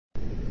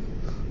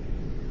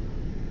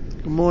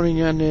Good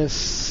morning on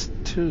this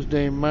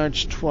Tuesday,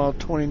 March 12,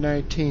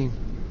 2019.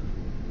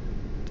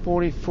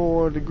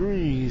 44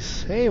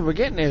 degrees. Hey, we're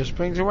getting there.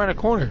 Spring's around the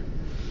corner.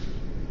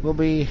 We'll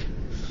be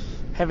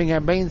having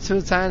our bathing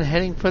suits on,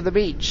 heading for the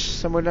beach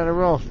somewhere down the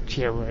road.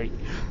 Yeah, right.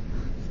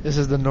 This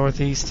is the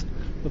Northeast.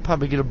 We'll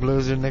probably get a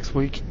blizzard next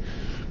week.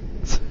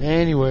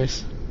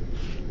 Anyways.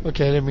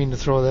 Okay, I didn't mean to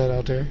throw that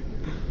out there.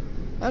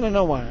 I don't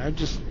know why. I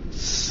just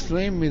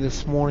slammed me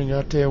this morning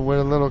out there with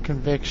a little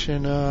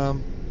conviction.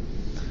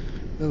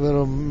 A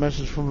little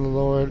message from the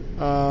Lord,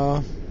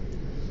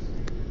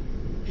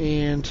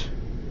 and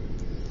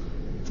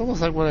it's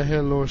almost like what I heard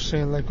the Lord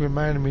saying, like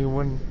reminded me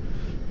when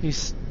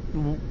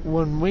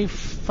we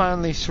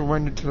finally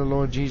surrender to the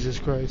Lord Jesus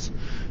Christ,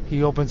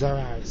 He opens our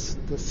eyes.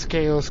 The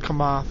scales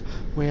come off.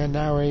 We are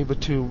now able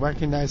to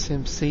recognize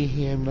Him, see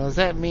Him. Now, does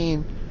that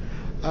mean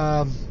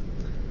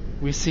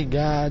we see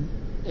God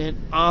in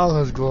all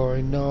His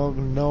glory? No,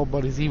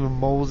 nobody's, even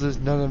Moses,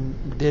 none of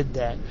them did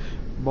that.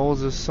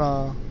 Moses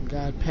saw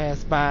God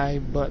pass by,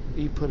 but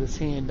he put his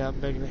hand up,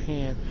 begging a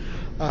hand.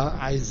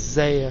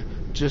 Isaiah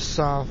just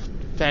saw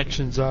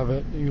factions of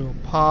it.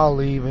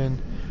 Paul even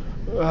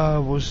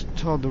was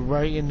told to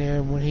write in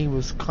there when he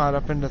was caught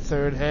up in the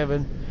third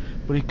heaven,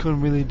 but he couldn't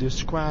really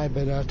describe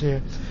it out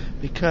there,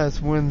 because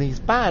when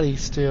these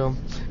bodies still,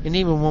 and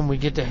even when we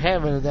get to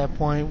heaven at that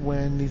point,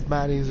 when these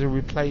bodies are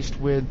replaced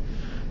with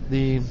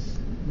the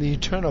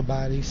eternal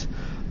bodies,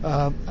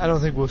 I don't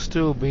think we'll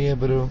still be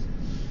able to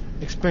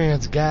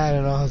experience God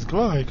in all His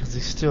glory, because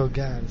He's still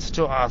God. It's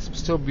still awesome,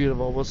 still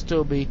beautiful. We'll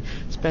still be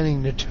spending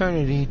an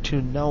eternity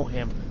to know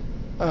Him,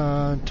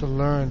 to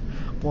learn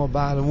more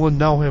about Him. We'll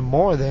know Him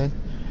more then,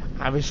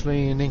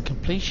 obviously, and in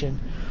completion,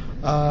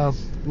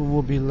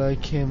 we'll be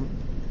like Him,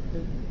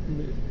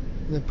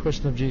 the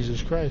person of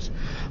Jesus Christ.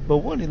 But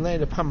what He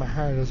laid upon my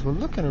heart is, we're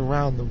looking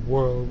around the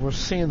world. We're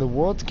seeing the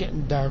world's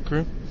getting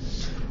darker,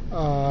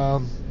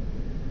 and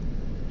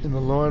the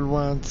Lord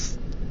wants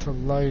to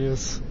light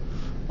us,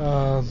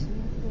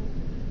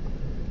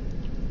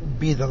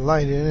 be the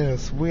light in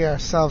us. We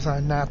ourselves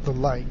are not the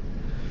light.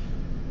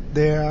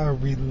 There are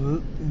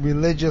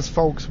religious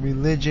folks,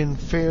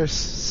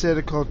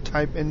 pharisaical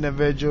type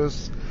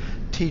individuals,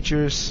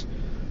 teachers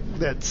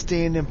that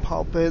stand in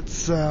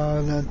pulpits,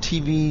 on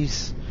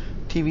TVs,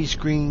 TV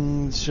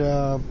screens,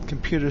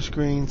 computer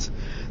screens.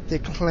 They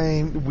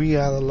claim we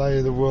are the light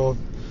of the world.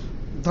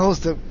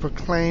 Those that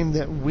proclaim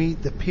that we,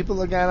 the people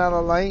that got out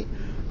of light,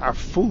 are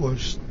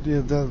foolish.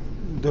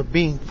 They're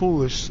being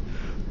foolish.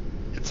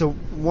 It's a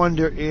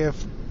wonder if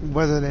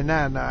whether they're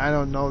not. Now, I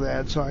don't know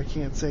that, so I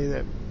can't say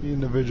that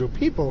individual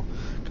people,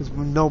 because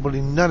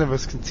none of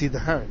us can see the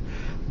heart.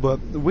 But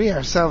we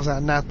ourselves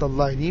are not the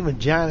light. Even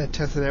John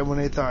attested that when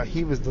they thought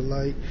he was the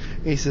light.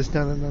 He says,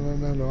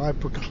 no, I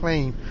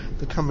proclaim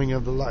the coming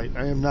of the light.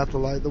 I am not the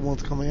light. The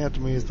one's coming after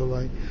me is the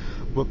light.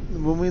 But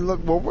when we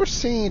look, what we're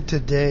seeing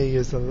today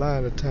is a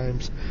lot of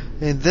times,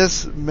 and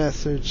this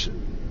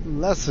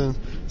lesson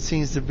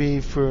seems to be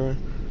for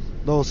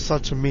those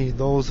such as me,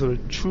 those are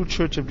the true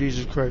Church of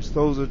Jesus Christ,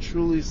 those are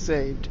truly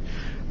saved.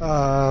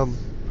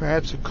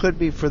 Perhaps it could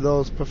be for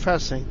those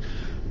professing,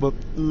 but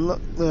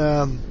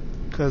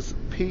because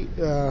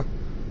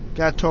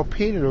God told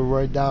Peter to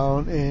write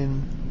down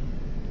in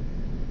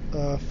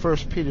 1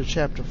 Peter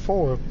chapter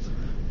 4,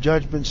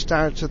 judgment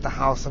starts at the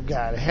house of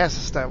God. It has to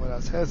start with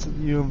us.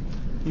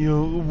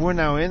 We're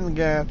now in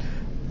God.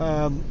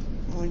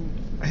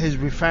 His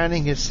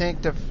refining, His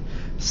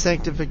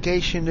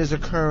sanctification is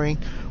occurring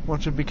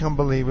once we become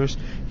believers.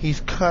 He's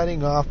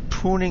cutting off,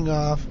 pruning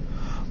off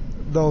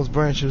those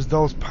branches,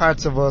 those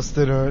parts of us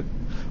that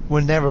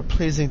were never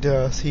pleasing to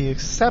us. He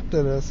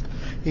accepted us.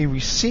 He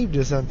received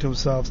us unto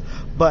Himself,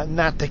 but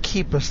not to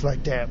keep us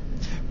like that.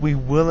 We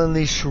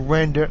willingly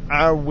surrender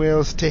our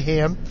wills to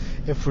Him.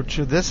 If we're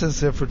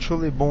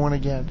truly born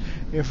again,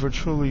 if we're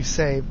truly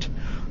saved,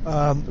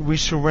 we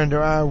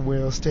surrender our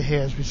wills to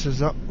His. We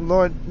says,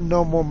 Lord,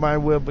 no more my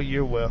will, but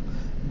Your will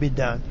be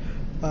done.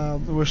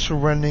 We're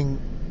surrendering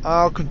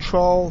all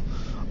control,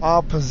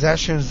 all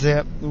possessions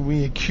that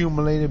we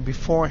accumulated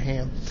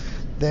beforehand.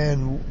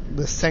 Then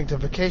the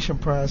sanctification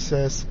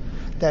process,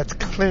 that's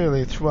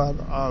clearly throughout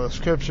all the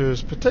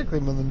scriptures,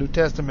 particularly in the New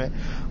Testament.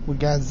 When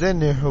God's in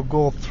there, He'll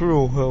go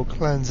through, He'll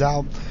cleanse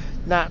out,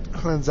 not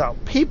cleanse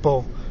out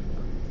people.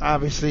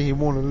 Obviously, He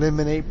won't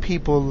eliminate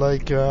people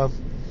like I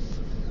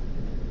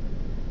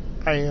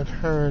had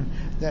heard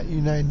that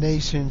United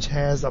Nations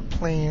has a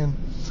plan,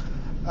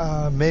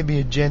 maybe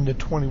Agenda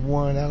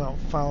 21. I don't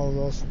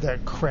follow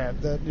that crap,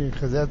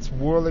 because that's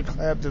worldly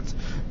crap that's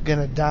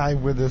gonna die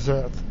with this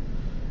earth.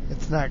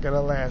 It's not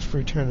gonna last for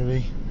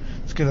eternity.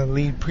 It's gonna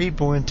lead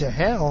people into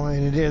hell,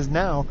 and it is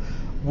now.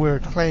 We're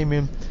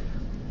claiming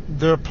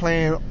their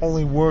plan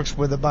only works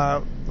with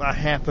about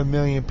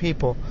 500,000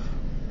 people.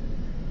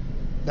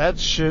 That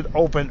should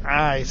open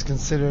eyes,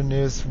 considering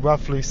there's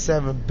roughly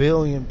 7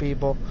 billion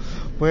people.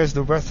 Where's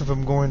the rest of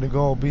them going to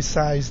go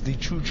besides the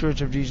true Church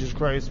of Jesus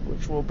Christ,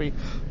 which will be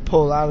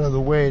pulled out of the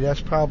way?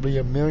 That's probably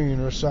 1 million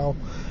or so.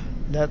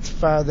 That's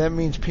 5. That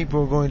means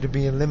people are going to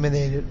be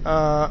eliminated.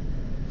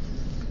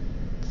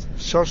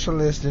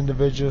 socialist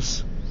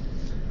individuals,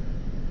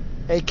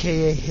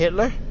 aka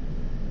Hitler.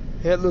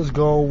 Hitler's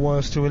goal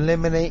was to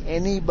eliminate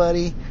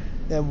anybody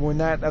that were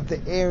not of the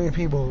Aryan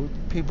people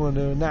that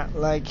were not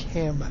like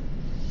him.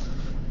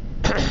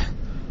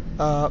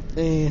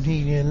 And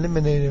he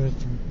eliminated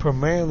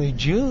primarily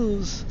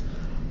Jews,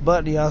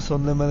 but he also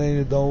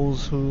eliminated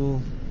those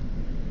who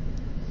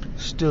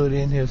stood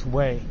in his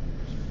way.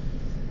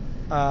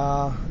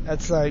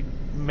 That's like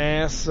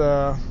mass,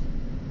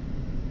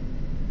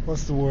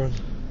 what's the word?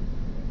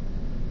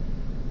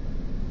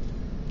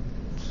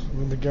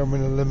 When the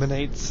government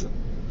eliminates,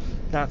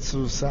 not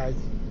suicide,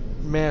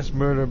 mass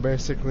murder,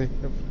 basically.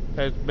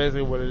 That's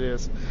basically what it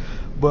is.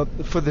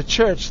 But for the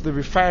church, the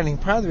refining,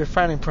 part of the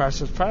refining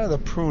process, part of the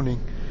pruning,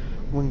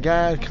 when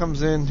God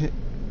comes in,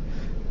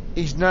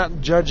 He's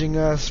not judging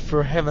us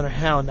for heaven or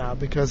hell now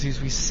because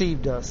He's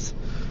received us.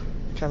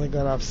 Kind of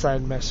got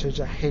offside message.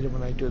 I hate it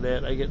when I do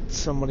that. I get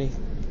so many.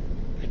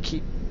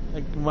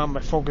 I want my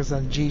focus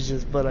on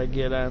Jesus, but I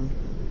get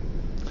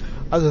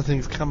other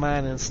things come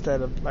on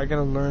instead of. I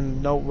gotta learn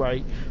to note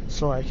right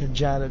so I can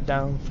jot it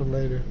down for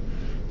later.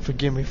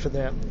 Forgive me for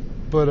that.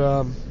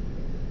 But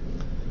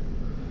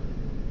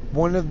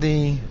one of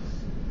the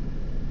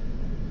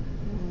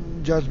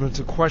judgments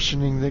or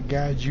questioning that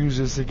God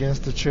uses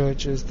against the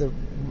church is the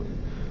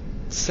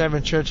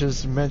 7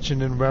 churches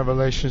mentioned in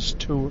Revelation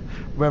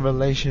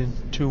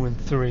 2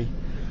 and 3.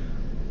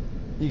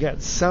 You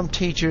got some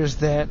teachers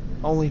that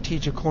only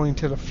teach according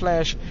to the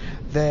flesh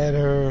that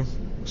are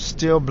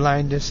still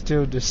blinded,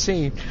 still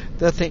deceived.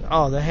 They'll think,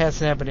 oh, that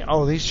hasn't happened.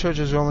 Oh, these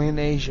churches are only in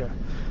Asia.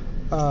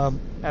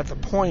 At the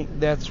point,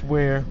 that's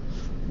where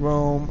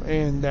Rome,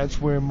 and that's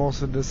where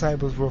most of the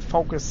disciples were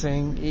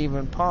focusing.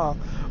 Even Paul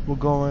were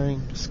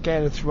going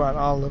scattered throughout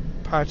all the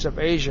parts of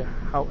Asia.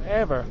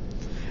 However,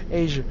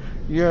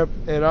 Europe,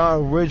 it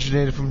all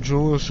originated from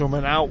Jerusalem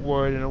and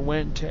outward, and it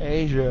went to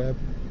Asia.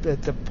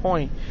 At the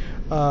point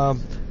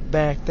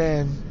back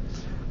then,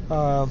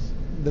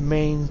 the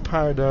main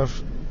part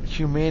of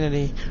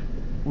humanity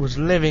was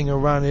living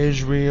around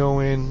Israel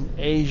and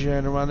Asia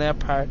and around that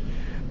part.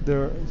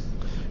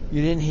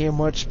 You didn't hear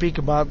much speak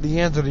about the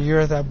ends of the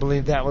earth. I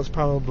believe that was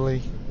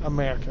probably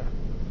America,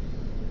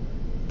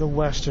 the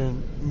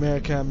Western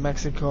America,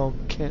 Mexico,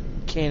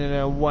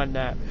 Canada, and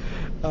whatnot.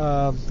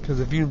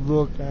 Because if you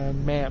look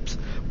on maps,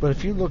 but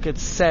if you look at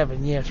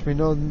 7, yes, we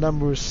know the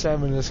number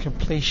 7 is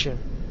completion.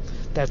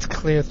 That's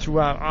clear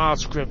throughout all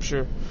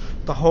Scripture,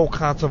 the whole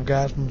counsel of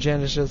God from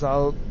Genesis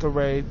all the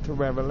way to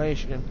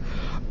Revelation.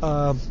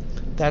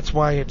 That's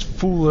why it's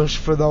foolish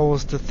for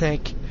those to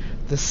think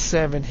the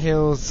 7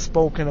 hills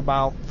spoken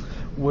about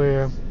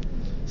where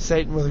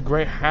Satan with a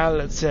great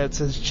harlot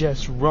sits is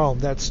just Rome.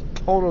 That's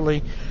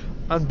totally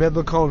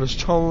unbiblical. It's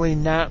totally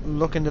not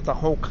looking at the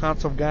whole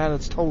counsel of God.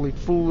 It's totally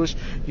foolish.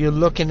 You're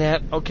looking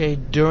at, okay,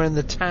 during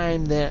the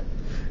time that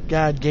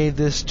God gave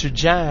this to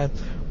John,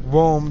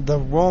 Rome, the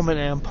Roman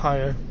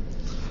Empire,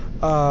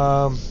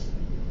 was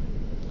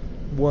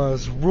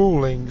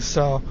ruling.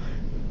 So,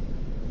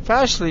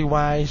 fleshly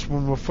wise,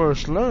 when we're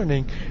first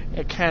learning,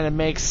 it kind of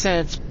makes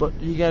sense,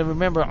 but you got to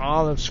remember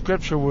all of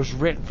Scripture was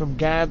written from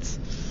God's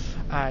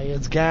eye.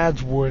 It's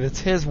God's word. It's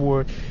His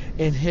word,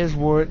 and His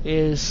word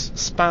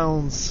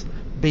expounds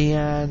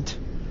beyond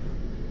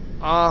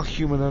all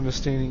human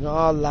understanding,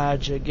 all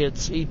logic.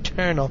 It's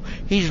eternal.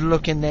 He's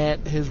looking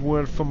at His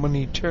word from an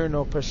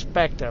eternal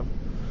perspective,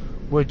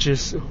 which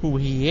is who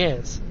He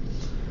is.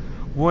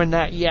 We're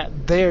not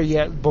yet there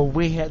yet, but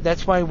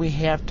that's why we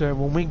have to,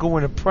 when we go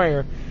into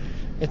prayer,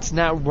 it's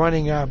not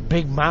running our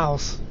big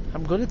mouths.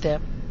 I'm good at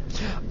that.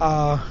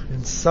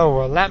 And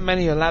so, a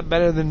lot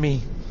better than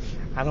me.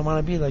 I don't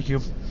want to be like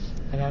you.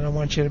 And I don't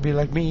want you to be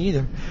like me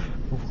either.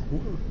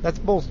 Let's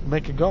both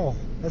make a goal.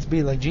 Let's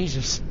be like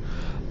Jesus.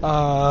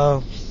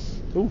 I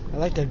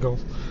like that goal.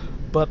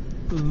 But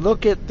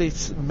look at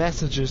these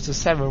messages to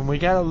 7. We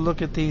got to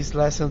look at these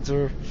lessons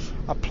or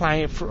apply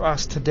it for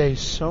us today.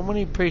 So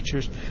many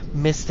preachers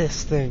miss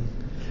this thing.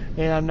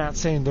 And I'm not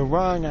saying they're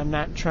wrong. I'm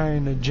not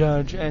trying to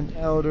judge an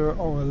elder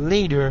or a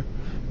leader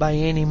by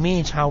any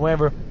means.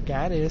 However,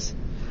 God is.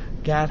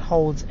 God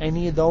holds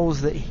any of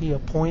those that He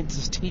appoints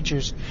as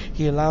teachers,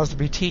 He allows to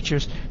be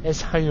teachers, as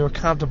higher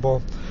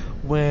accountable.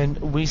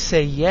 When we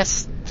say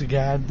yes to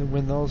God,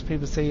 when those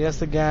people say yes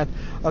to God,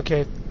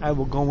 okay, I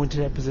will go into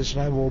that position,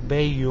 I will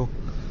obey you.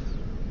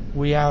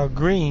 We are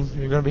agreeing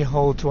you're going to be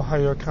held to a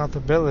higher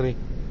accountability.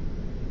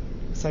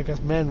 It's like us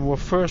men, we're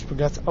first, we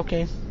got,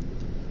 okay,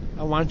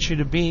 I want you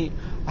to be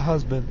a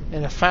husband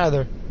and a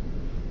father,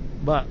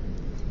 but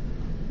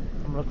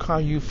I'm going to call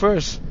you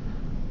first,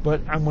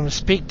 but I'm going to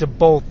speak to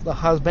both the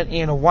husband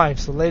and a wife.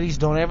 So ladies,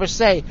 don't ever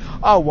say,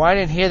 oh, well, I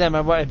didn't hear that.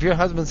 If your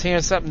husband's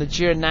hearing something that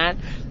you're not,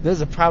 there's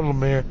a problem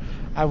there.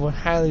 I would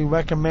highly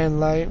recommend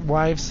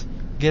wives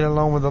get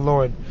along with the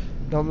Lord.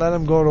 Don't let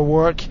them go to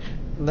work.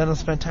 Let them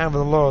spend time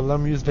with the Lord. Let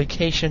them use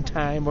vacation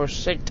time or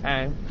sick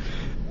time.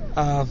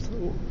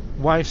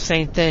 Wife,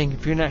 same thing.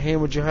 If you're not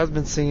hearing what your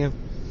husband's saying,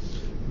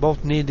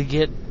 both need to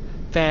get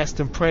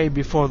fast and pray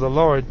before the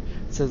Lord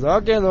says,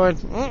 okay, Lord,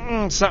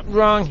 something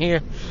wrong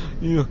here.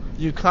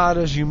 You called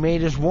us, you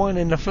made us one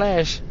in the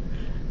flesh.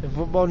 If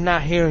we're both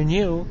not hearing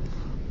you,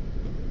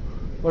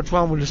 what's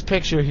wrong with this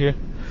picture here?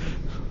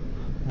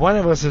 One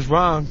of us is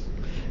wrong,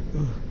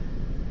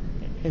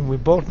 and we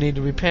both need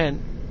to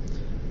repent.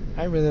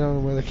 I really don't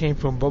know where that came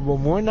from, but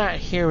when we're not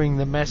hearing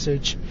the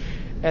message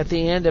at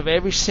the end of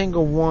every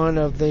single one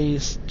of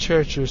these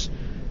churches,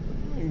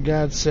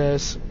 God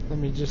says, let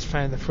me just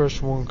find the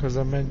first one because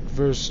I'm in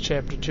verse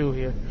chapter 2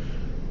 here.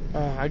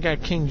 I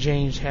got King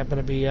James happen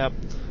to be up.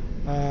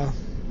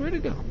 Where'd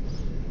it go?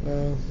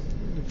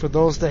 For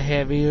those that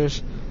have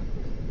ears.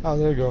 Oh,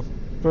 there you go.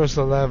 Verse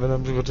 11.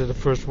 I'm going to go to the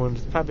first one.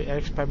 It's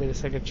probably the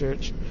second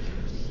church.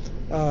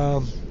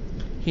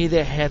 He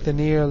that hath an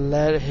ear,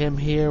 let him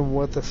hear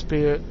what the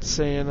Spirit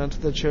saying unto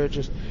the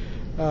churches.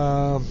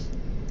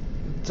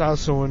 It's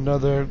also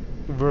another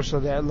verse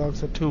of that,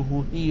 looks at two,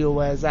 who he who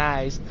has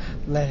eyes,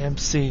 let him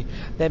see.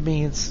 That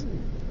means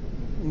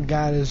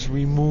God has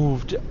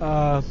removed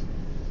the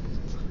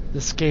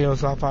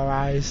scales off our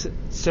eyes,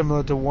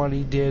 similar to what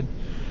he did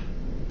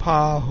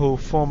Paul, who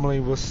formerly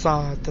was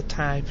Saul at the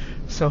time,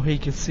 so he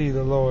could see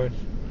the Lord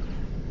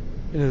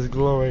in his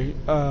glory.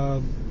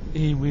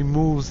 He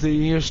removes the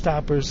ear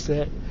stoppers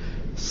that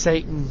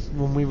Satan,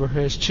 when we were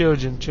his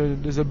children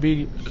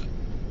disobedient,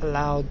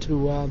 allowed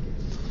to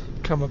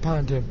come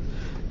upon him.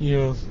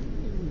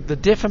 The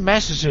different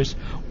messages,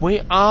 we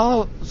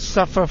all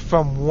suffer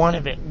from one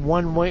of it,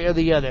 one way or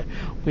the other.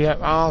 We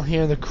are all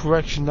hearing the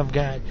correction of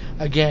God.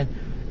 Again,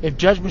 if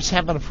judgments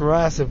happen for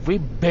us, if we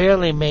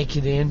barely make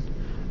it in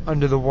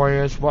under the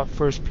warriors, what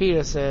First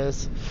Peter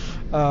says,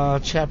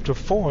 chapter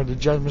 4, the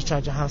judgments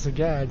touch the house of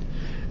God.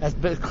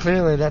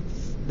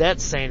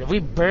 That's saying if we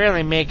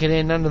barely make it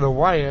in under the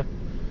wire,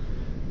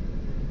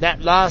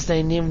 that lost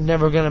ain't even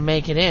never going to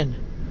make it in.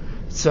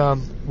 So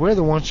we're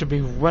the ones should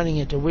be running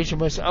into. We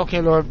should say,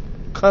 okay, Lord,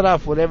 cut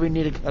off whatever you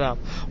need to cut off.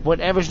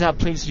 Whatever's not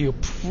pleasing to you,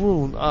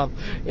 prune up.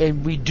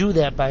 And we do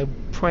that by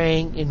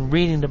praying and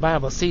reading the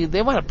Bible. See,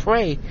 they want to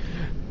pray.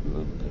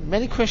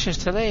 Many Christians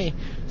today,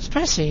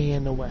 especially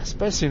in the West,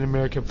 especially in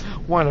America,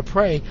 want to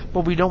pray,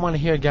 but we don't want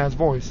to hear God's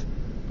voice.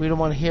 We don't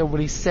want to hear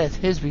what he says,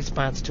 his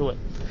response to it.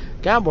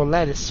 God will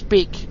let it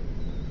speak.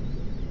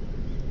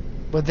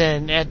 But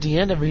then at the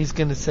end of it, he's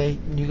going to say,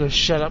 you're going to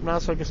shut up now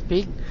so I can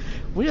speak?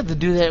 We have to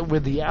do that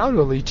with the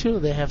elderly, too.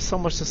 They have so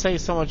much to say,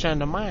 so much on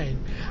their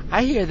mind.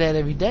 I hear that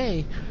every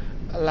day,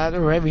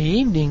 or every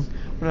evening,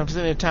 when I'm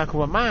sitting there talking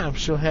with Mom.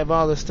 She'll have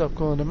all this stuff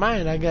going to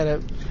mind. I got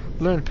to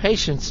learn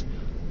patience.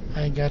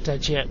 I ain't got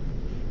that yet.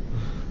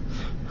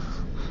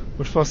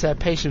 We're supposed to have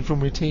patience when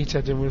we teach.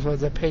 We're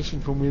supposed to have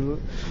patience when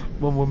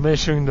we're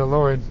ministering the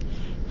Lord.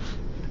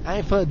 I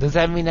ain't full. Does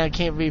that mean I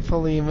can't be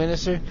fully a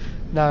minister?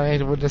 No, I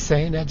ain't what they're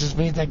saying. That just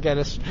means I got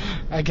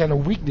a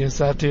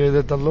weakness out there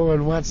that the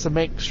Lord wants to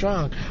make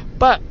strong.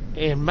 But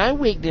in my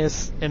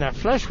weakness, in our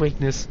flesh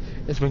weakness,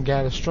 is when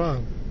God is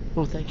strong.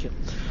 Oh, thank you.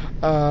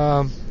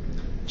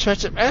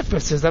 Church of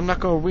Ephesus. I'm not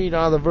going to read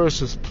all the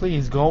verses.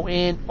 Please go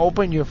in,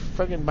 open your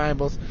freaking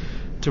Bibles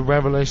to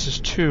Revelations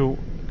 2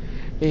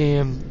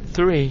 and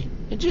 3,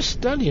 and just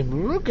study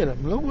them. Look at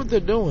them. Look what they're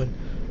doing.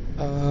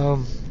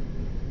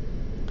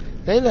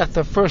 They left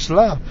their first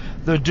love.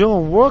 They're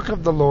doing work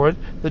of the Lord.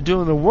 They're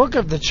doing the work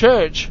of the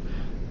church,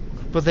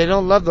 but they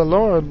don't love the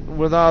Lord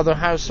with all their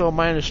heart, soul,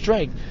 mind, and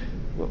strength.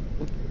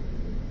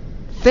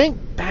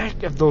 Think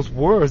back of those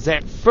words.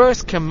 That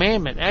first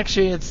commandment.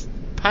 Actually, it's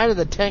part of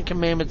the 10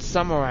 Commandments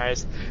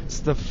summarized.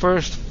 It's the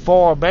first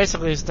 4.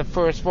 Basically, it's the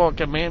first 4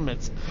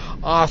 commandments,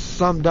 all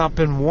summed up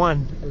in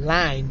one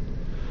line.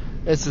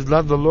 It says,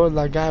 love the Lord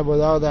thy God with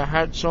all thy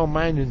heart, soul,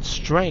 mind, and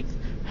strength.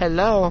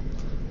 Hello?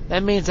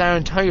 That means our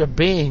entire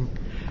being.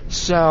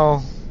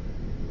 So,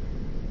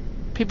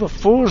 people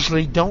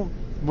foolishly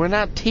we're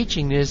not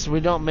teaching this.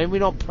 Maybe we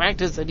don't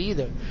practice it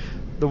either.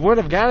 The Word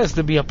of God is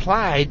to be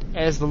applied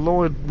as the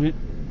Lord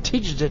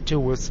teaches it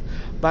to us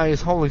by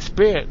His Holy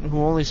Spirit,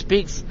 who only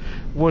speaks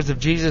words of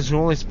Jesus, who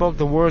only spoke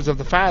the words of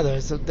the Father.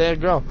 So there you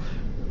go.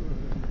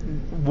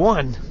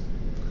 One.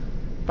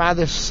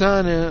 Father,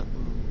 Son, and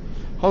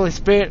Holy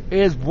Spirit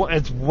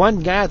it's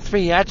one God,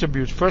 3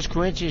 attributes. 1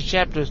 Corinthians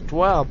chapter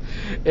 12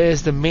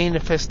 is the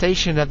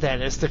manifestation of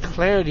that. It's the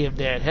clarity of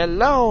that.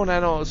 Hello, and I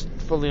don't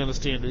fully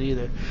understand it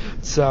either.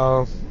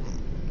 So,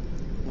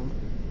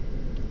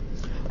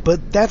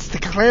 but that's the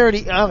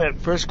clarity of it.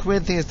 1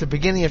 Corinthians, the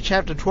beginning of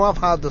chapter 12,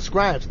 how it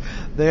describes.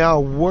 They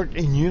all work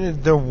in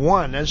unity. They're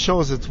one. That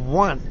shows it's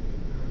one.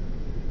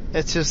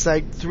 It's just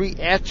like 3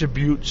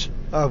 attributes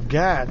of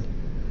God.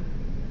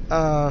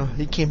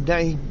 He came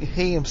down.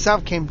 He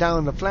himself came down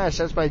in the flesh.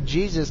 That's why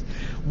Jesus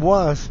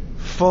was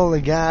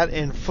fully God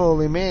and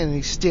fully man, and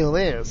he still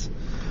is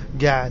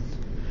God.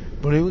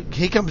 But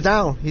he comes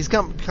down. He's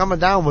coming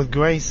down with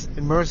grace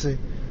and mercy.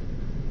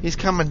 He's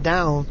coming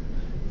down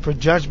for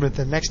judgment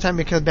the next time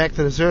he comes back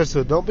to this earth.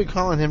 So don't be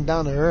calling him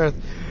down to earth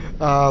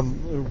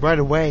right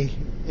away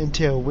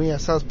until we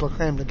ourselves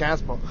proclaim the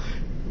gospel.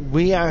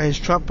 We are his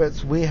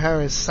trumpets. We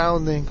are his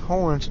sounding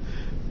horns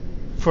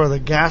for the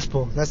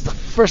gospel. That's the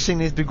first thing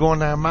that needs to be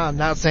going in our mind.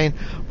 Not saying,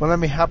 well, let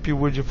me help you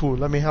with your food.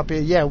 Let me help you.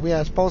 Yeah, we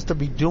are supposed to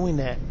be doing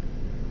that.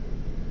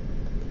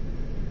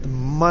 The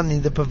money,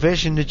 the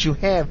provision that you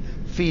have,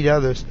 feed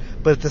others.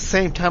 But at the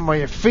same time, while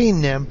you're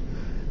feeding them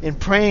and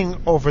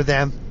praying over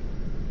them,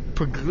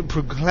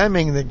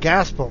 proclaiming the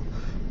gospel,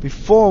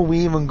 before we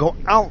even go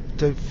out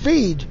to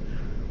feed,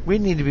 we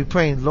need to be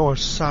praying, Lord,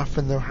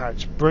 soften their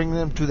hearts. Bring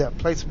them to that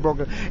place of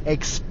broken.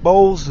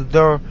 Expose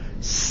their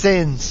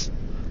sins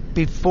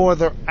before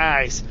their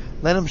eyes.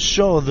 Let them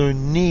show their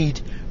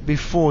need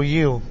before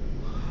you.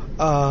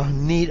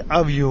 Need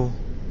of you.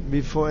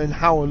 Before, and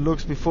how it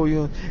looks before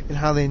you, and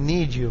how they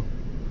need you.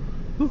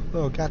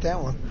 Oh, got that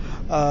one.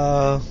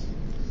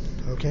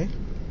 Okay.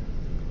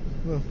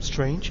 Well,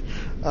 strange.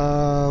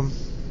 I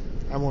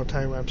won't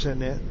tell you where I'm sitting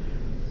there.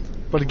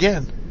 But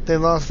again, they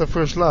lost their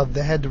first love.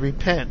 They had to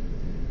repent.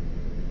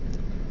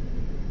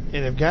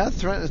 And if God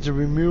threatens to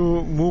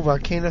remove our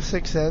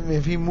candlestick,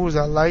 if He moves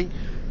our light,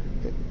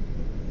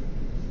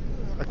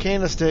 a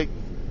candlestick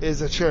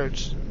is a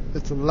church.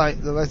 It's a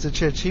light. The light's a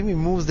church. He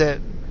removes that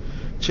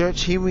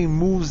church. He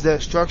removes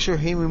that structure.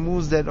 He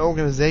removes that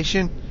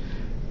organization.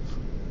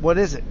 What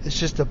is it? It's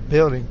just a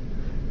building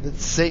that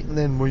Satan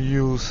then will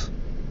use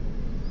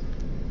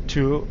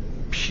to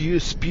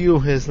spew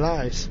his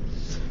lies.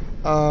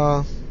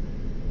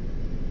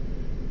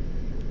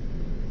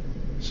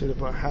 Should have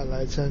put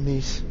highlights on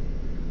these.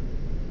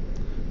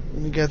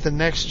 Then you got the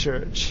next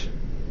church.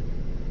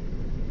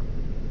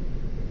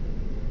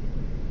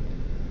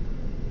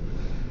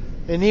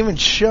 And even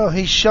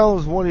he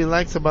shows what he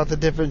likes about the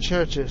different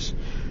churches.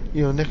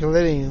 You know,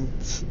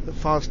 Nicolaitans,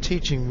 false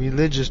teaching,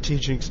 religious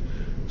teachings.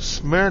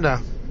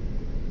 Smyrna.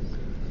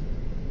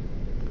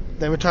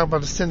 They were talking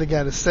about the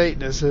synagogue of Satan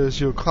that says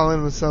you're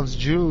calling themselves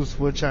Jews,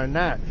 which are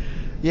not.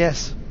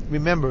 Yes,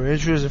 remember,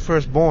 Israel is the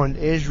firstborn.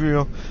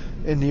 Israel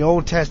in the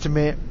Old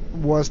Testament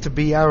was to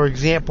be our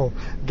example.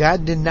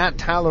 God did not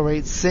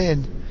tolerate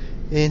sin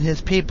in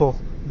His people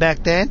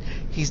back then.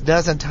 He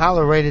doesn't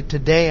tolerate it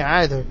today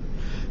either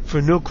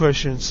for new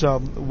Christians. So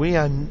we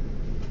are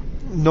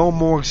no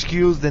more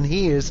excused than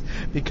He is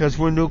because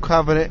we're new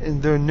covenant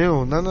and they're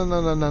new.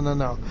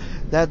 No.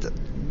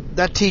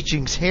 That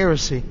teaching's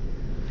heresy.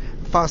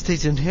 False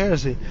teaching,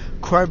 heresy.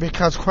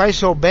 Because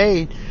Christ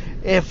obeyed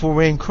if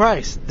we're in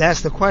Christ.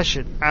 That's the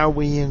question. Are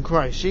we in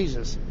Christ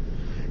Jesus?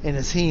 And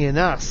is He in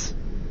us?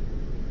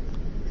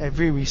 Have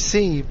we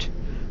received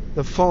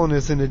the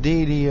fullness and the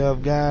deity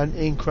of God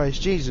in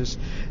Christ Jesus?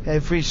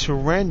 Have we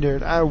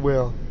surrendered our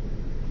will,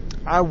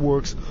 our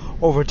works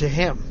over to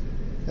Him?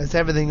 That's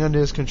everything under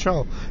His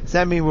control. Does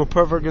that mean we're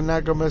perfect and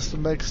not going to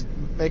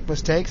make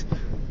mistakes?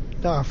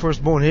 No, our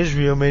firstborn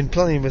Israel made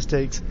plenty of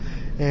mistakes.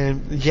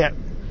 And yet,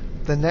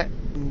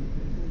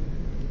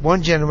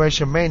 one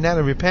generation may not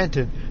have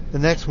repented. The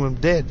next one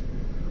did.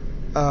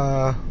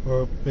 Or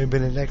maybe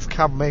the next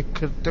couple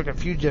took a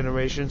few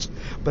generations,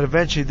 but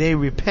eventually they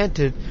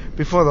repented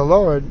before the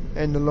Lord,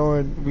 and the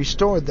Lord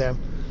restored them.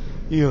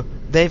 They're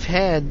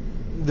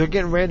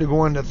getting ready to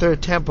go in the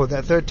third temple.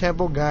 That third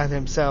temple, God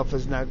Himself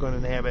is not going to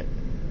inhabit.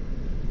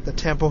 The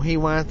temple He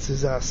wants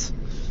is us,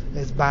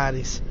 His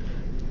bodies.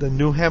 The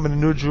new heaven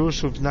and new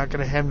Jerusalem is not going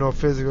to have no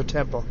physical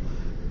temple.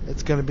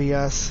 It's going to be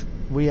us.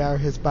 We are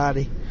His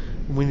body.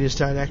 We need to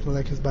start acting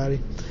like His body.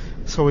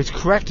 So He's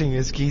correcting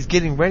us. He's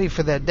getting ready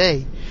for that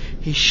day.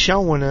 He's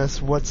showing us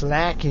what's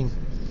lacking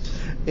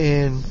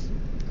in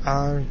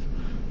our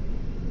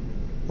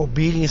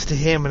obedience to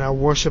Him and our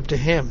worship to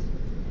Him.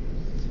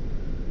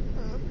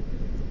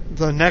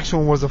 The next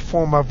one was a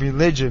form of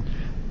religion.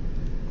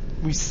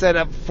 We set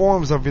up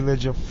forms of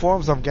religion,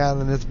 forms of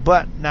godliness,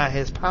 but not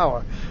His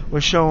power. We're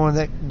showing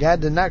that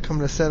God did not come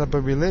to set up a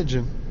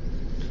religion.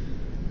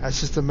 That's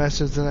just a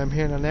message that I'm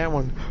hearing on that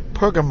one.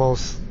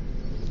 Pergamos.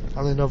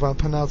 I don't know if I'm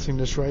pronouncing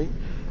this right.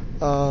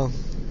 I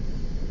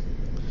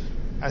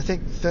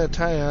think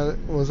Thyatira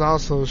was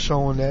also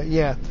showing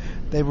that,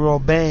 they were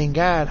obeying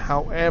God.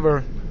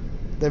 However,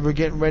 they were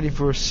getting ready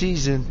for a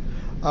season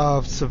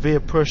of severe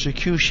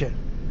persecution.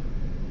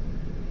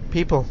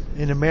 People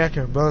in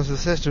America, brothers and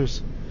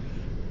sisters,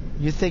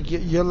 you think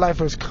your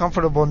life is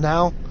comfortable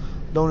now?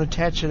 Don't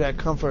attach to that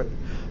comfort.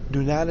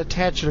 Do not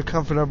attach to the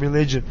comfort of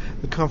religion,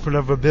 the comfort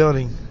of a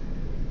building.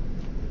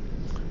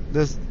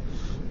 This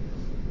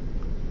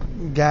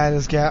God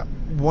has got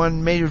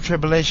one major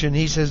tribulation.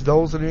 He says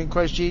those that are in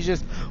Christ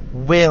Jesus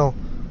will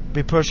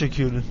be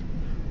persecuted,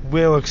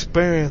 will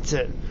experience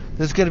it.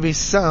 There's going to be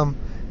some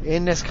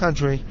in this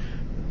country.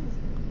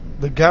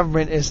 The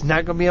government is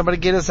not going to be able to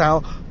get us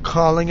out.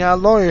 Calling our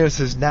lawyers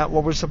is not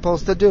what we're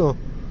supposed to do.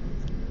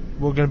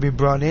 We're going to be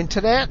brought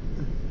into that,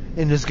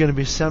 and there's going to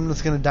be some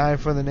that's going to die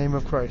for the name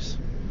of Christ.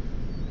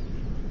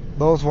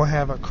 Those will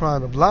have a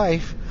crown of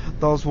life.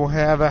 Those will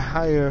have a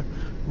higher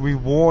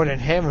reward in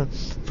heaven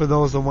for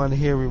those that want to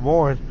hear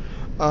reward.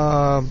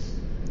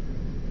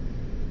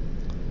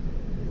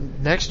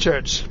 Next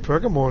church,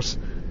 Pergamos,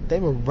 they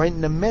were right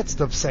in the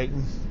midst of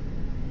Satan.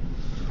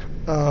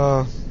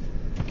 Dang,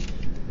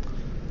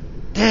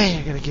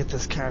 I gotta get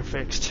this car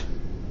fixed.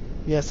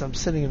 Yes, I'm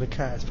sitting in the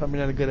car. It's probably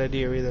not a good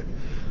idea either.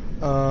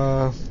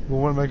 Well,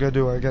 what am I going to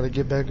do? I got to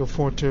get back and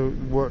forth to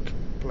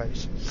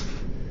workplace.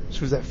 As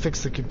soon as I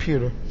fix the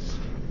computer.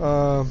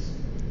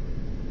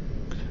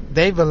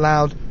 They've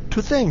allowed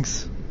two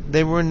things.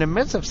 They were in the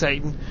midst of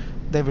Satan.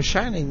 They were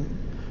shining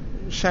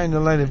the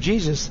light of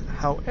Jesus.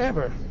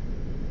 However,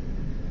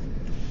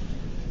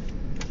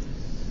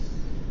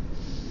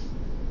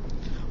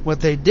 what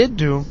they did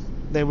do,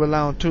 they were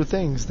allowing two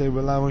things. They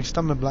were allowing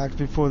stumbling blocks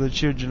before the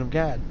children of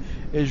God.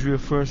 Israel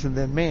first and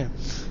then man.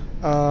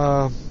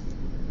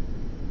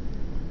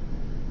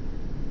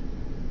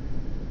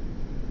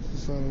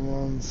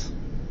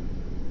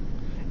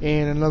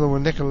 And another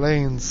one,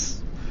 Nicolaitans.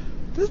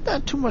 There's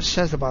not too much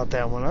said about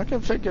that one. I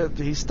can figure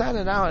he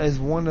started out as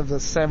one of the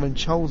 7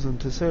 chosen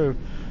to serve.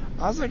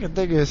 I can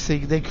think of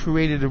they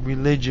created a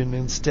religion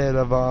instead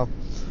of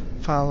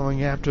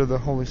following after the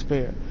Holy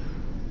Spirit.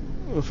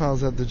 Who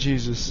follows after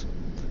Jesus.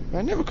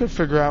 I never could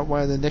figure out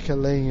why the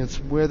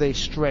Nicolaitans, where they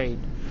strayed.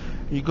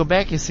 You go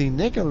back and see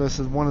Nicholas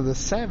is one of the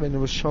 7 that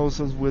was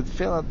chosen with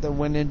Philip that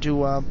went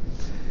into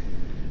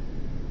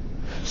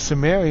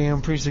Samaria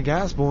and preached the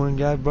gospel, and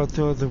God brought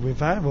through the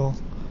revival.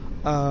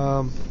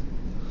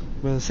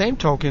 By the same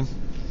token,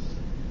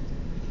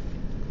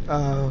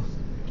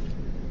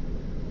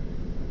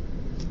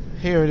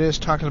 here it is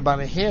talking about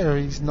it here.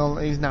 He's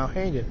now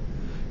hated.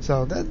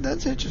 So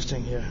that's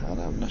interesting here.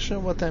 I'm not sure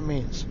what that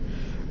means.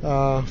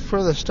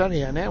 Further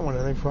study on that one,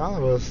 I think, for all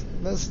of us.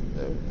 Let's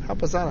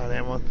help us out on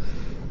that one.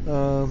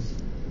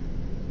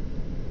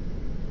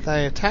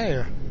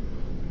 Thyatira.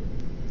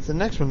 It's the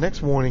next one.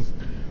 Next warning.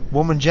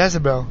 Woman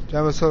Jezebel.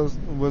 That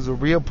was a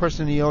real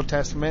person in the Old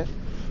Testament.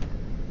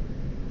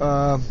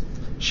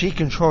 She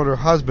controlled her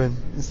husband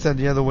instead of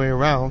the other way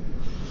around.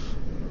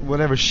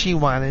 Whatever she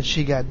wanted,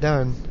 she got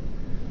done.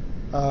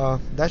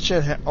 That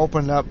should have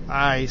opened up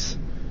eyes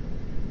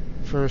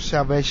for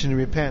salvation and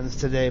repentance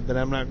today, but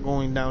I'm not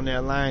going down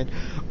that line.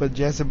 But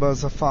Jezebel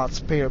is a false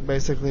spirit.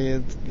 Basically,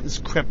 it's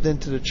crept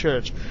into the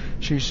church.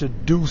 She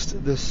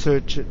seduced the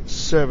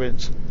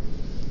servants.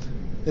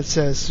 It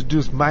says,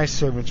 seduce my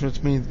servants,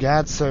 which means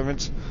God's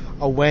servants,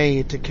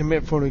 away to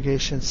commit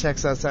fornication,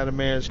 sex outside of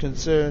marriage,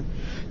 concern,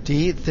 to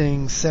eat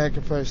things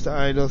sacrificed to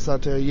idols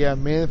out there. Yeah,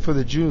 man, for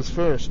the Jews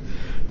first.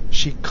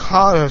 She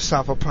called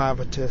herself a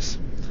prophetess,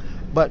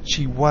 but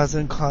she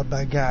wasn't called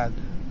by God.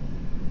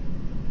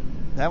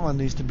 That one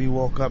needs to be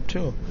woke up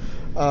too.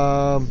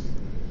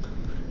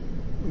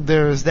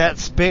 There's that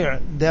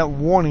spirit. That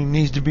warning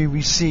needs to be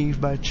received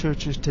by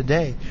churches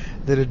today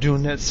that are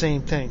doing that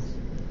same thing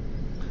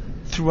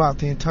throughout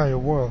the entire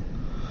world.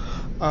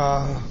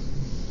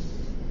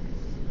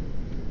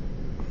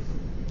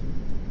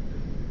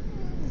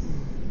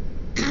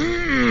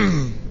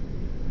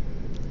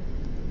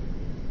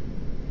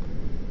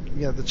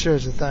 You got the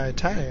church of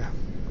Thyatira.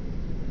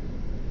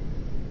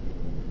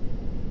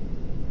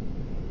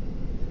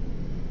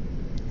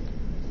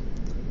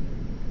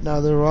 Now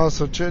there are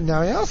also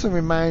now he also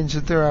reminds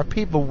that there are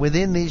people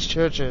within these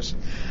churches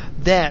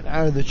that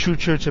are the true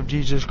church of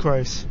Jesus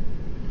Christ.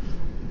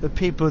 The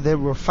people that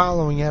were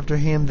following after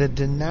him that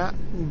did not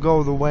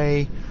go the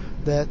way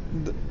that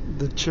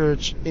the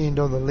church and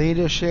or the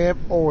leadership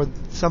or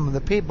some of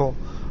the people,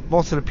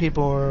 most of the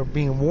people are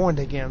being warned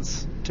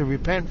against to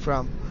repent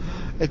from.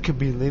 It could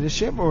be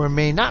leadership or it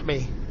may not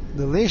be.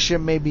 The leadership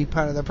may be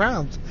part of the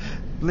problems.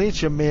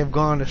 Leadership may have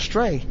gone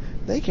astray.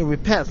 They can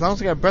repent. As long as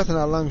we got breath in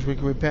our lungs, we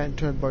can repent and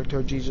turn back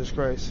toward Jesus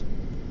Christ.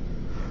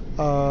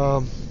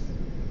 But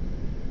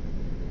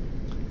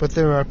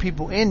there are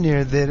people in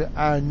there that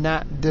are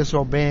not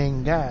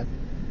disobeying God.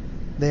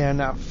 They are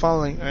not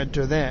falling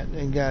under that,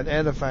 and God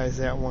edifies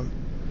that one.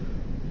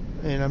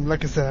 And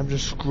like I said, I'm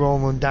just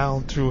scrolling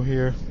down through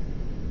here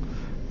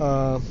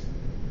the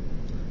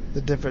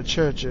different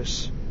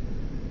churches.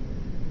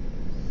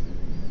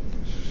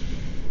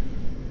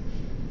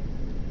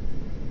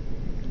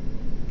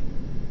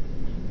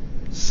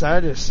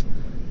 Sardis.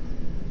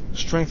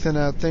 Strengthen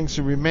our things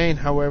to remain,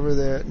 however,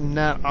 that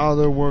not all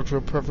their works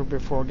were perfect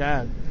before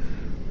God.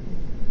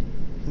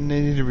 And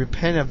they need to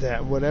repent of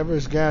that. Whatever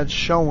is God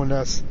showing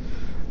us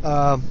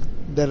that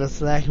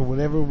it's lacking,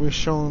 whatever we're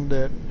shown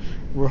that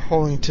we're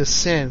holding to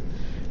sin,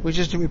 we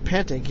just need to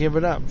repent and give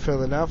it up.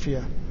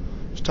 Philadelphia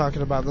was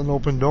talking about an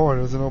open door.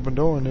 There's an open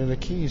door and there are the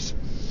keys.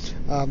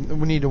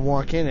 We need to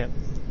walk in it.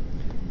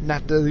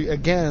 Not to,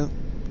 again,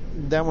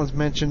 that one's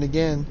mentioned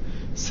again,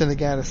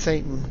 synagogue of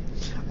Satan.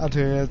 Out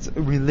there, it's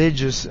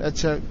religious.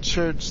 It's a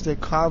church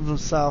that calls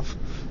themselves,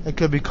 it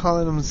could be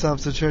calling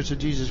themselves the Church of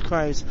Jesus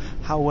Christ.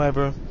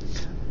 However,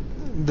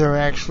 they're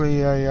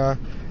actually a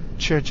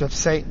church of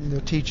Satan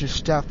that teaches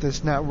stuff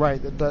that's not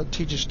right, that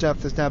teaches stuff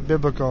that's not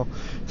biblical.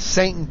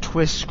 Satan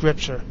twists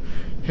scripture.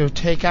 He'll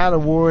take out a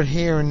word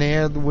here and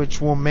there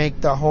which will make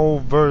the whole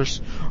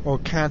verse or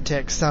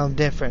context sound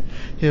different.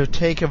 He'll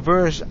take a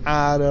verse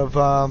out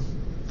of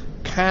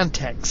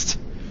context.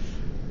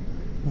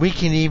 We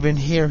can even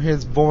hear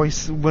his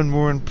voice when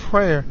we're in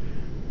prayer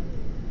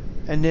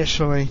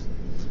initially.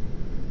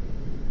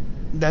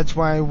 That's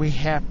why we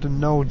have to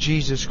know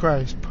Jesus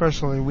Christ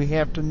personally. We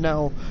have to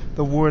know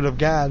the Word of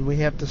God. We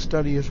have to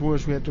study His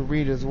words. We have to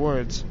read His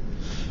words.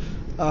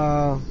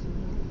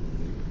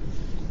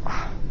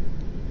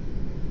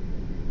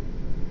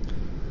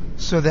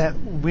 So that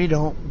we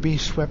don't be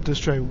swept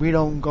astray. We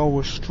don't go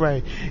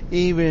astray.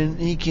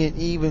 He can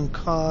even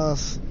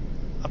cause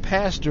a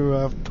pastor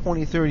of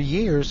 20, 30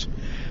 years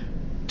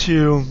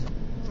to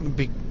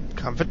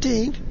become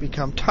fatigued,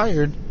 become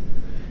tired,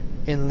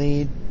 and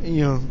lead,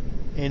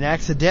 and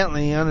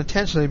accidentally,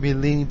 unintentionally be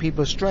leading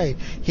people astray.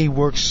 He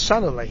works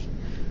subtly.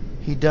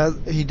 He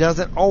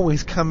doesn't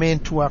always come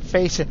into our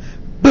face and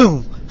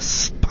boom,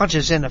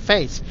 punches in the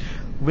face.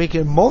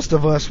 Most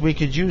of us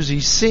could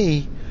usually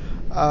see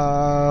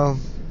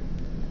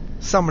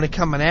somebody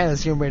coming at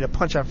us, getting ready to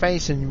punch our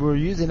face, and we're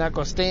usually not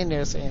going to stand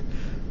there saying,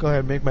 "Go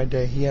ahead, make my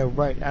day." Yeah,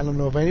 right. I don't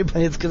know if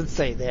anybody's going to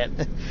say that.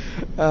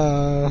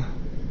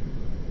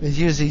 It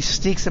usually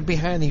sneaks up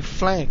behind, he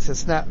flanks.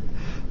 It's not.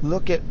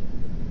 Look at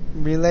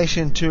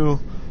relation to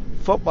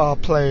football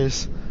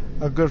players.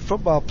 Good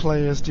football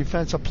players,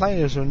 defensive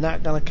players, are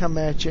not going to come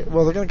at you.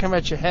 Well, they're going to come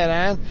at you head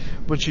on,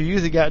 but you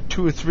usually got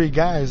 2 or 3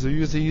 guys. They're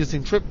usually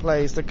using trick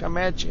plays to come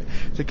at you.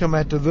 To come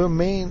at their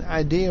main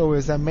idea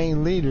is that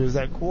main leader, is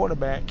that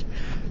quarterback,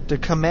 to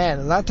come at.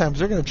 A lot of times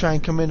they're going to try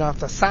and come in off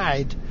the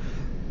side.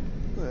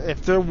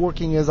 If they're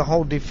working as a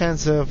whole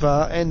defensive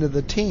end of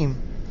the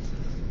team,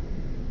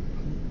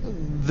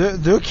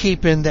 they're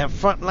keeping that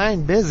front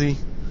line busy,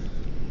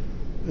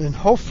 and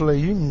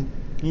hopefully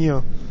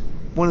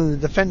one of the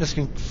defenders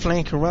can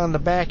flank around the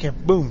back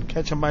and boom,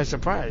 catch them by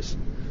surprise.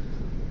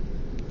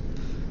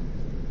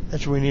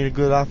 That's where you need a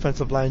good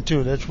offensive line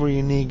too. That's where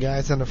you need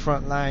guys on the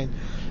front line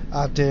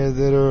out there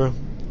that'll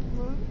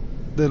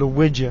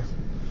with you.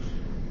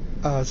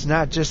 It's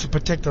not just to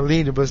protect the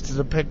leader, but it's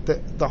to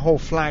protect the whole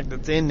flag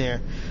that's in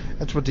there.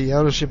 That's what the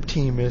eldership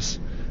team is.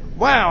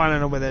 Wow, I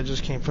don't know where that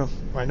just came from.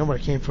 Well, I know where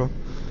it came from.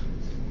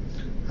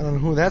 I don't know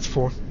who that's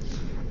for.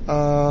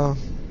 The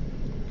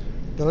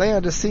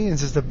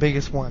Laodiceans is the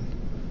biggest one.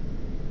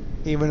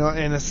 Even though,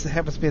 and it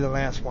happens to be the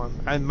last one,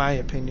 in my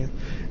opinion.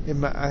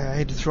 I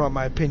hate to throw out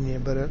my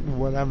opinion, but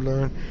what I've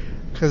learned,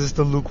 because it's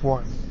the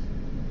lukewarm.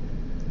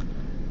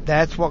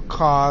 That's what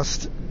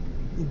caused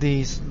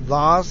these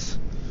laws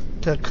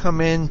to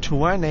come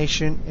into our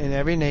nation and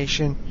every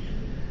nation.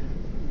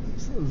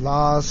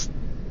 Laws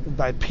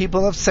by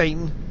people of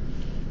Satan,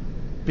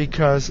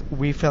 because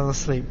we fell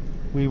asleep.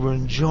 We were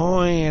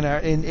enjoying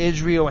in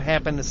Israel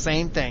happened the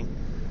same thing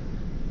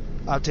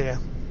out there,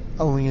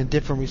 only in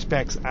different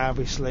respects,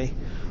 obviously,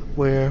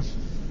 where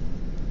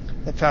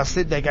they fell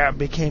asleep,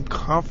 became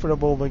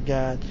comfortable with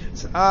God.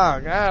 So,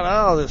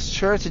 God, this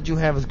church that you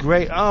have is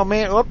great. Oh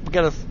man, we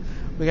got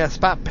a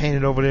spot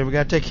painted over there. We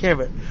got to take care of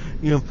it.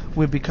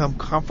 We become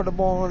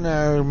comfortable in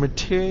our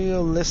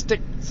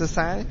materialistic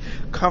society,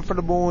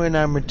 comfortable in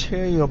our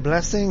material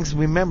blessings.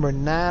 Remember,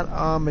 not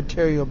all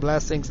material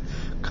blessings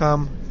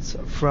come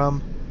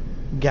from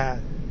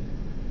God.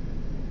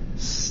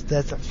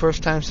 That's the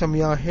first time some of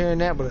y'all are hearing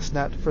that, but it's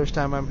not the first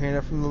time I'm hearing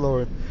it from the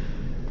Lord.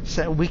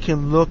 So we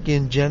can look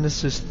in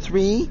Genesis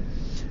 3,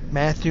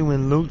 Matthew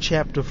and Luke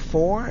chapter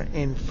 4,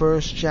 and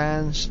 1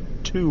 John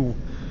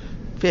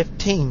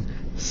 2:15.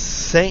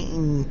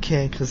 Satan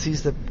can, because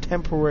he's the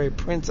temporary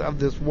prince of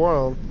this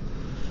world,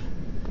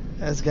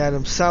 as God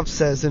himself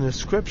says in the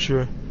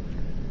scripture,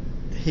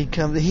 he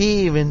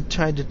even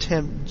tried to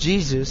tempt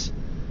Jesus.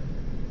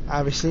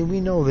 Obviously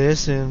we know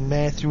this in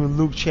Matthew and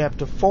Luke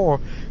chapter 4.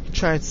 He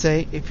tried to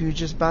say, if you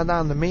just bow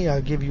down to me,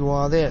 I'll give you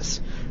all this.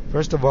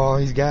 First of all,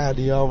 he's God.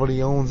 He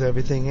already owns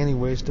everything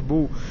anyways to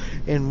boot.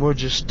 And we're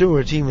just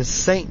stewards. Even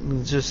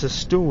Satan is just a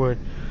steward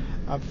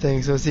of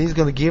things. So he's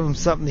going to give him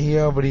something he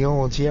already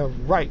owns. Yeah,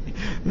 right.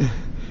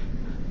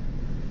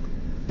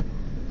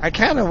 I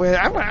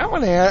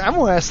want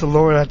to ask the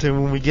Lord out there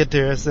when we get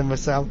there. I said to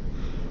myself,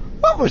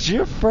 what was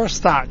your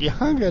first thought? You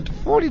hung at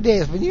 40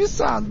 days when you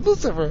saw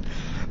Lucifer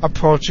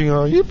approaching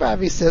you. You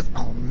probably said,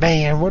 oh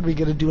man, what are we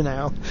going to do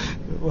now?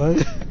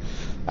 What?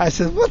 I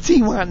said, what's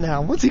he want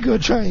now? What's he going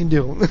to try and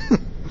do?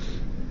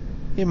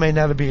 It may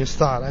not be his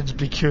thought. I'd just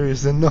be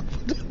curious to know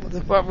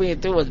what we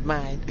do his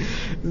mind.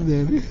 And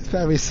then he's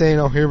probably saying,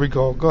 oh, here we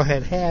go. Go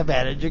ahead, have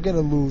at it. You're going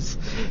to lose.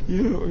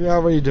 You're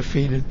already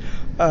defeated.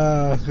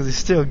 Because he's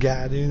still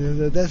God.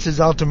 That's his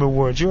ultimate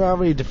words. You're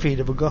already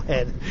defeated, but go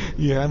ahead.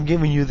 Yeah, I'm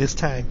giving you this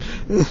time.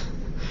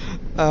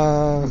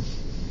 That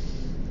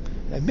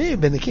may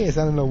have been the case.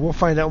 I don't know. We'll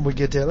find out when we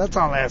get there. Let's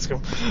all ask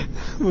him.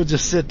 We'll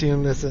just sit there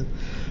and listen.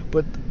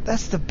 But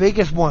that's the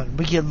biggest one.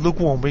 We get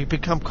lukewarm. We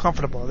become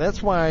comfortable.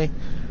 That's why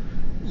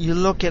you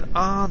look at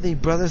all the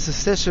brothers and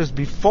sisters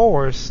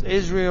before us,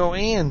 Israel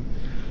and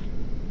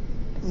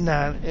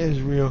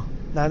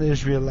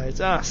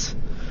non-Israelites, us,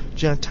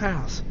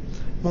 Gentiles.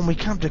 When we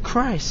come to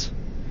Christ,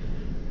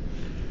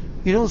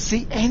 you don't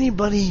see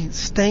anybody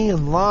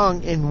staying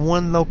long in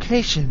one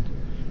location.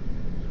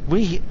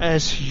 We,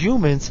 as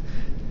humans,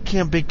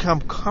 can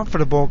become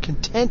comfortable,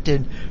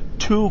 contented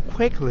too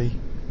quickly.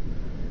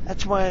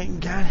 That's why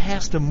God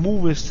has to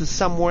move us to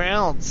somewhere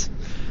else.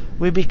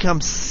 We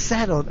become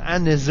settled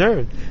on this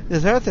earth.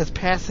 This earth is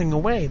passing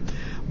away.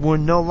 We're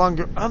no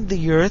longer of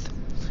the earth.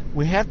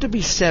 We have to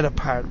be set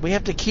apart. We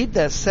have to keep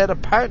that set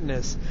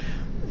apartness.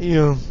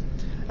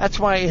 That's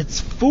why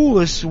it's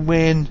foolish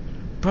when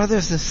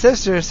brothers and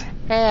sisters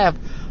have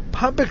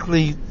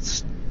publicly,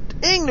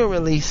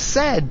 ignorantly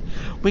said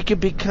we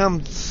could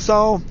become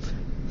so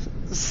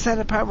set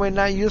apart we're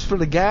not useful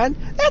to God.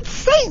 That's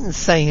Satan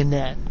saying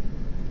that.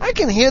 I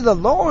can hear the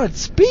Lord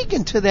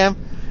speaking to them.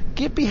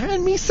 Get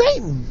behind me,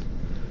 Satan.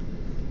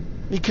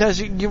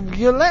 Because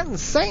you're letting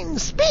Satan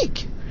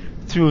speak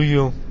through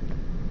you.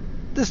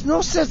 There's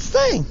no such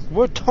thing.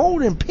 We're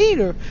told in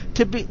Peter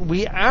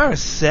we are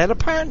set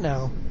apart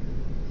now.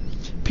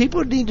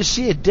 People need to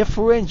see a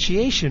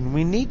differentiation.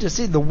 We need to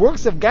see the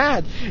works of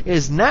God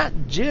is not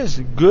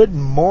just good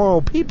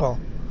moral people.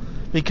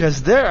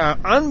 Because there are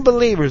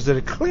unbelievers that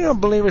are clear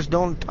unbelievers,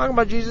 don't talk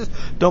about Jesus,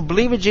 don't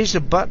believe in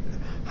Jesus, but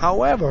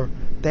however,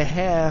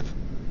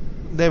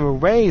 they were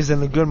raised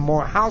in a good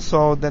moral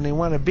household, then they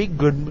want to be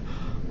good,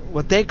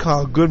 what they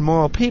call good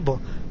moral people.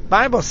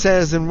 Bible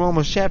says in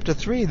Romans chapter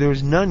 3,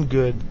 there's none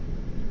good.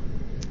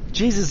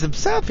 Jesus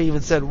himself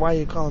even said, why are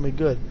you calling me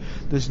good?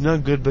 There's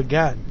none good but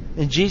God.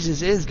 And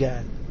Jesus is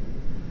God.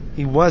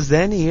 He was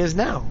then, he is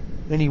now.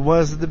 And he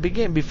was at the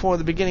beginning, before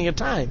the beginning of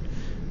time.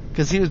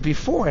 Because he was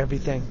before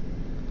everything.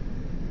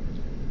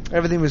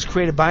 Everything was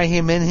created by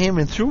him, in him,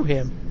 and through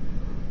him.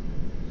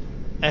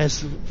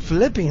 As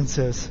Philippians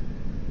says.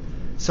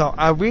 So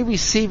are we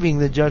receiving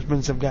the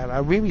judgments of God?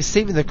 Are we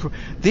receiving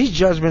these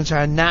judgments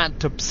are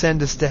not to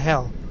send us to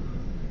hell.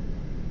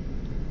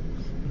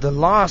 The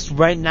lost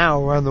right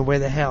now are on the way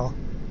to hell.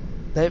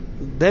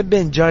 They've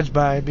been judged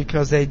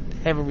because they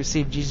haven't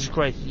received Jesus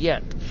Christ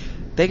yet.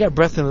 They got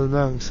breath in their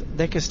lungs.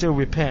 They can still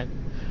repent.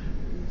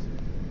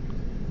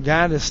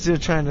 God is still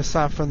trying to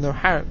soften their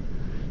heart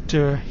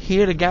to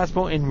hear the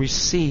gospel and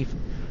receive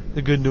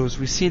the good news.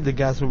 Receive the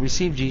gospel.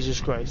 Receive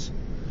Jesus Christ.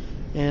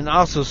 And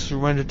also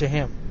surrender to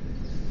him.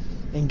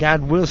 And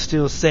God will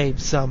still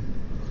save some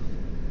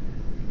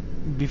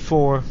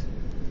before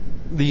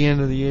the end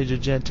of the age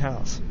of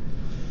Gentiles.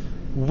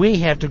 We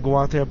have to go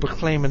out there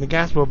proclaiming the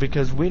gospel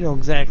because we don't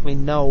exactly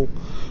know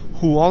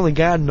who, only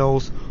God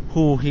knows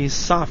who he's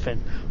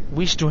softened.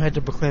 We still have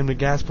to proclaim the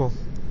gospel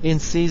in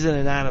season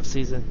and out of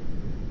season.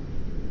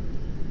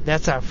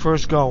 That's our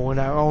first goal and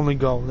our only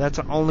goal. That's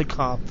our only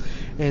call.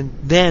 And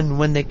then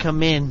when they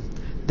come in,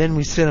 then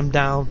we sit them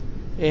down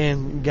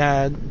and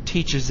God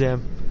teaches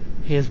them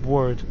his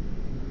word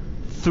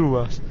through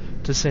us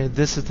to say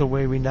this is the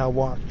way we now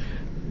walk.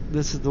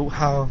 This is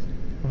how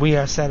we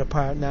are set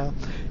apart now.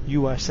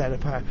 You are set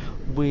apart.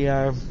 We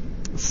are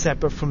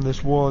separate from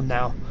this world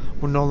now.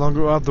 We're no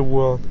longer of the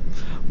world.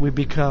 We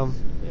become,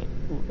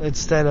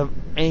 instead of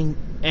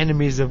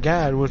enemies of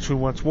God, which we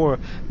once were,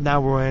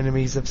 now we're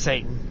enemies of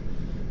Satan.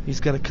 He's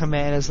going to come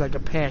at us like a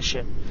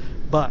passion.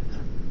 But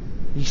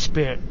he's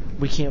spirit.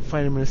 We can't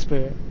fight him in the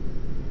spirit.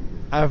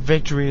 Our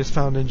victory is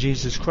found in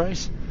Jesus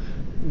Christ.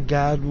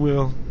 God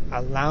will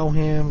allow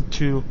him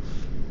to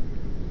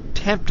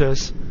tempt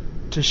us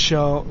to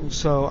show,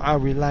 so our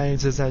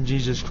reliance is on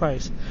Jesus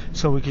Christ,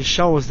 so we can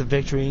show us the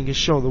victory and can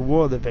show the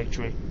world the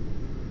victory.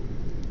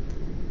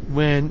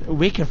 When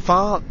we can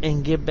fall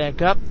and get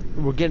back up,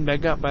 we're getting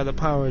back up by the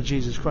power of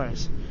Jesus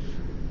Christ.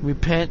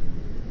 Repent,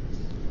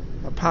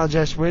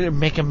 apologize for it,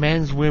 make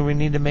amends where we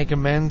need to make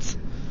amends.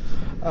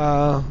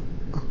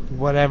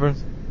 Whatever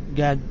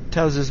God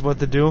tells us what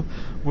to do,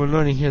 we're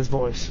learning his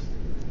voice.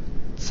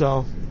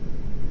 So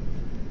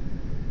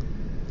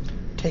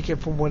take it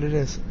for what it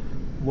is.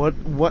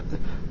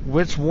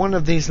 Which one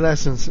of these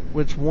lessons,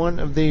 which one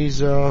of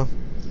these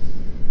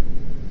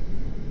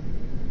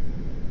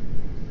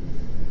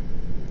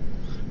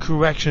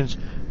corrections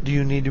do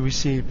you need to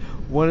receive?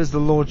 What has the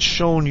Lord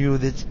shown you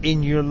that's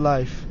in your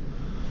life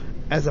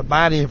as a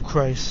body of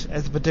Christ,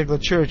 as a particular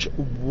church?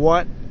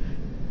 What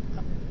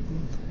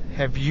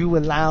have you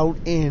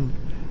allowed in?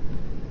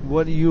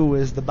 What you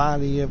as the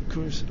body of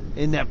Christ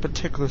in that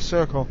particular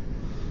circle,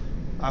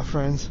 our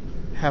friends,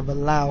 have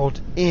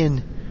allowed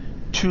in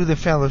to the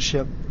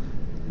fellowship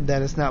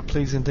that is not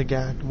pleasing to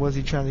God? What is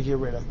he trying to get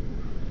rid of?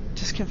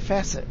 Just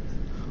confess it.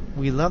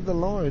 We love the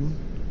Lord.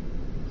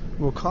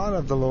 We're called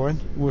of the Lord.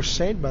 We're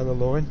saved by the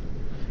Lord.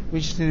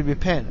 We just need to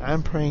repent.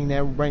 I'm praying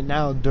that right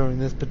now during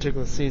this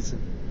particular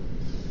season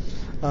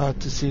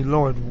to see,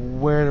 Lord,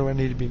 where do I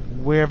need to be?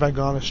 Where have I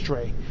gone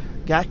astray?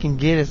 God can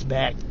get us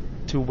back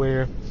to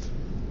where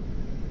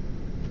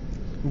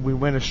we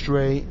went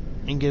astray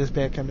and get us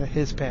back under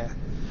his path.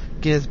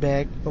 Get us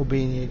back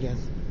obedient again.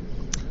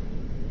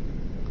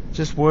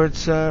 Just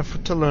words to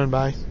learn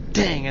by.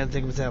 Dang, I didn't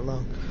think it was that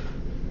long.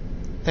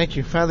 Thank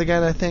you, Father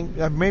God. I think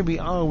maybe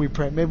all we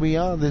pray, maybe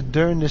all that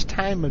during this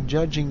time of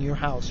judging your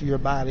house, your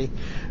body,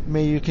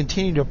 may you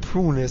continue to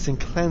prune us and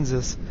cleanse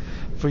us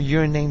for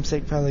your name's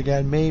sake, Father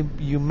God. May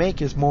you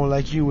make us more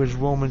like you, as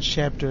Romans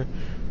chapter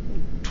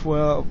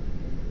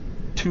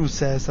 12:2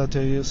 says. I'll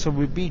tell you, so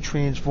we be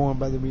transformed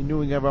by the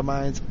renewing of our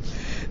minds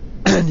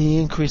and the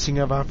increasing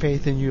of our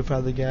faith in you,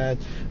 Father God,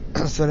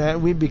 so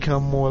that we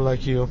become more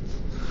like you.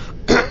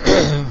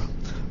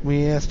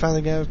 We ask,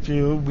 Father God,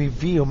 to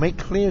reveal, make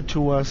clear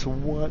to us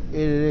what it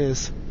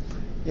is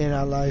in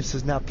our lives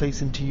is not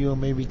pleasing to you,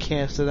 and may we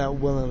cast it out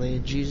willingly.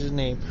 In Jesus'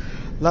 name.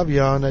 Love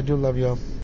y'all, and I do love y'all.